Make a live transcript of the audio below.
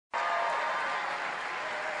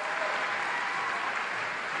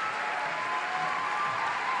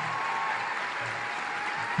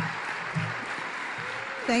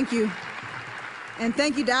Thank you. And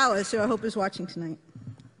thank you, Dallas, who I hope is watching tonight.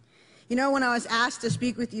 You know, when I was asked to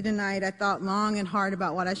speak with you tonight, I thought long and hard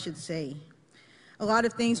about what I should say. A lot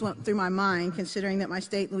of things went through my mind, considering that my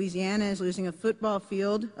state, Louisiana, is losing a football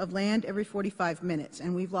field of land every 45 minutes,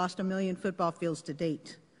 and we've lost 1 million football fields to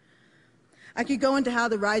date. I could go into how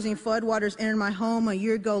the rising floodwaters entered my home a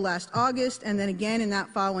year ago last August, and then again in that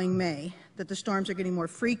following May, that the storms are getting more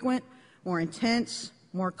frequent, more intense,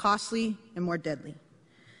 more costly, and more deadly.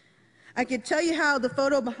 I could tell you how the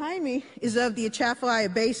photo behind me is of the Atchafalaya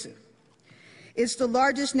Basin. It's the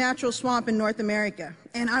largest natural swamp in North America,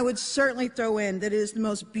 and I would certainly throw in that it is the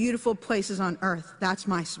most beautiful places on earth. That's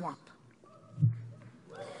my swamp.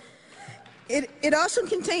 It also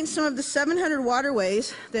contains some of the 700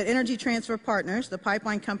 waterways that Energy Transfer Partners, the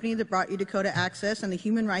pipeline company that brought you Dakota Access and the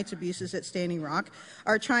human rights abuses at Standing Rock,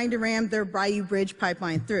 are trying to ram their Bayou Bridge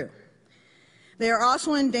pipeline through. They are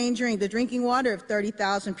also endangering the drinking water of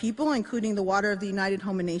 30,000 people, including the water of the United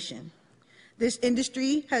Homa Nation. This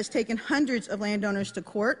industry has taken hundreds of landowners to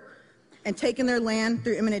court and taken their land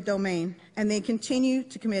through eminent domain, and they continue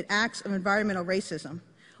to commit acts of environmental racism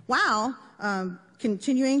while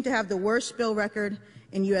continuing to have the worst spill record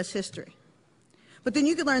in U.S. history. But then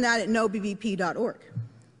you can learn that at nobvp.org.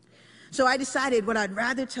 So I decided what I'd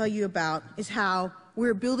rather tell you about is how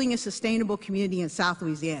we're building a sustainable community in South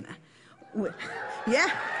Louisiana. Yeah.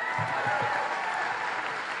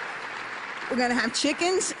 We're going to have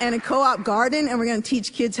chickens and a co-op garden, and we're going to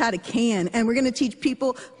teach kids how to can, and we're going to teach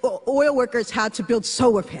people, oil workers, how to build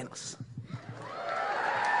solar panels.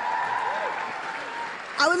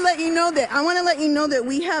 I want to let you know that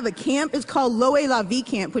we have a camp. It's called L'Eau est la vie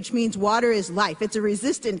camp, which means water is life. It's a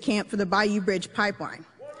resistant camp for the Bayou Bridge pipeline.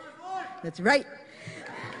 That's right.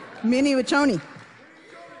 Minnie Wachoni.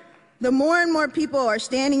 The more and more people are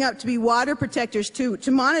standing up to be water protectors too, to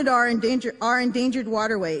monitor our endangered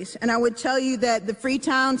waterways. And I would tell you that the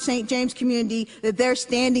Freetown, St. James community, that they're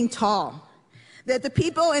standing tall. That the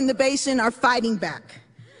people in the basin are fighting back.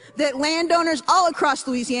 That landowners all across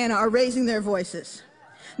Louisiana are raising their voices.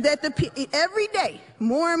 That every day,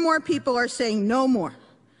 more and more people are saying no more.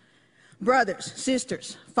 Brothers,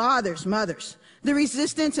 sisters, fathers, mothers. The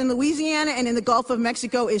resistance in Louisiana and in the Gulf of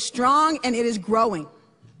Mexico is strong, and it is growing.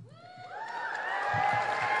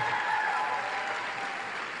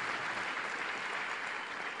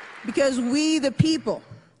 Because we the people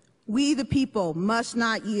must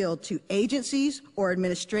not yield to agencies or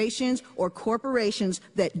administrations or corporations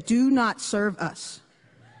that do not serve us.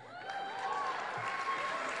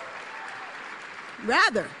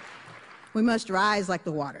 Rather, we must rise like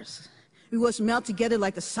the waters. We must melt together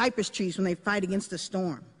like the cypress trees when they fight against the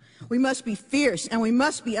storm. We must be fierce and we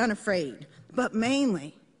must be unafraid. But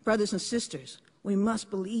mainly, brothers and sisters, we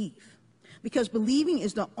must believe. Because believing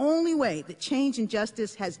is the only way that change and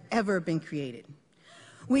justice has ever been created.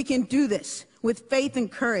 We can do this with faith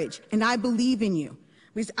and courage, and I believe in you.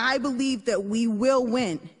 Because I believe that we will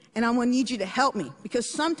win, and I'm going to need you to help me. Because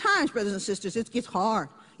sometimes, brothers and sisters, it gets hard.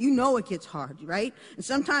 You know it gets hard, right? And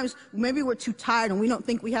sometimes maybe we're too tired and we don't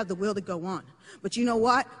think we have the will to go on. But you know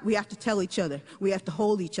what? We have to tell each other. We have to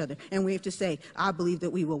hold each other. And we have to say, I believe that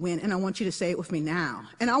we will win. And I want you to say it with me now.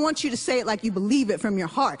 And I want you to say it like you believe it from your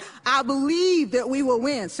heart. I believe that we will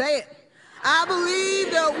win. Say it. I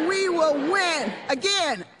believe that we will win.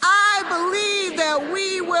 Again, I believe that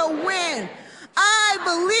we will win. I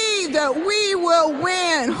believe that we will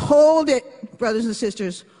win. Hold it, brothers and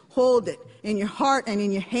sisters. Hold it in your heart and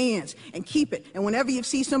in your hands, and keep it. And whenever you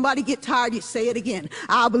see somebody get tired, you say it again.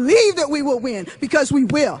 I believe that we will win, because we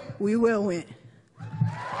will. We will win.